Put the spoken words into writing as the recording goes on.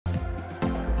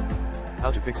How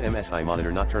to fix MSI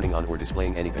monitor not turning on or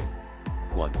displaying anything.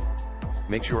 1.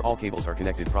 Make sure all cables are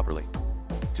connected properly.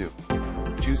 2.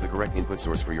 Choose the correct input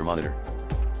source for your monitor.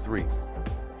 3.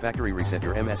 Factory reset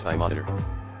your MSI monitor.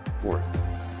 4.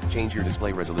 Change your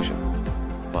display resolution.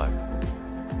 5.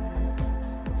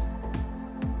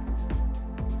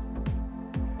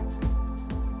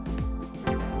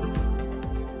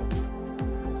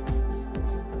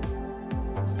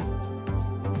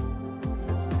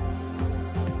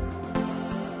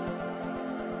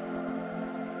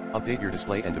 Update your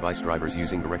display and device drivers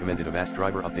using the recommended Avast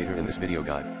driver updater in this video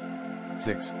guide.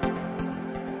 6.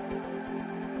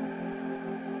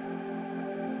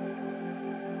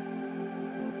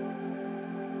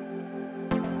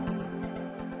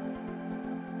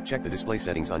 Check the display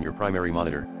settings on your primary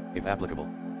monitor, if applicable.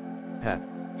 Path,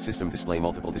 system display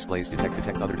multiple displays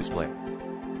detect other display.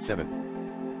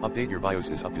 7. Update your BIOS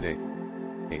is up to date.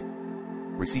 8.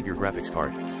 Reset your graphics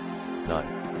card.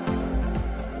 9.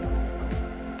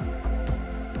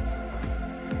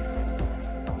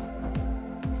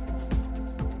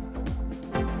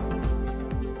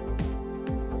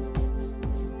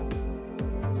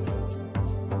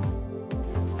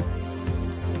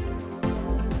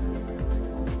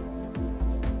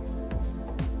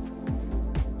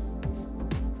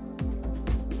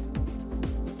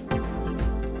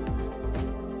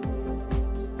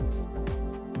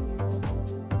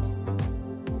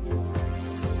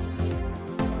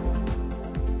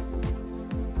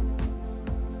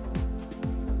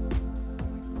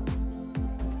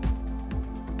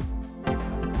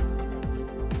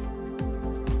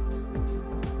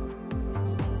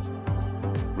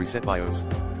 Reset BIOS.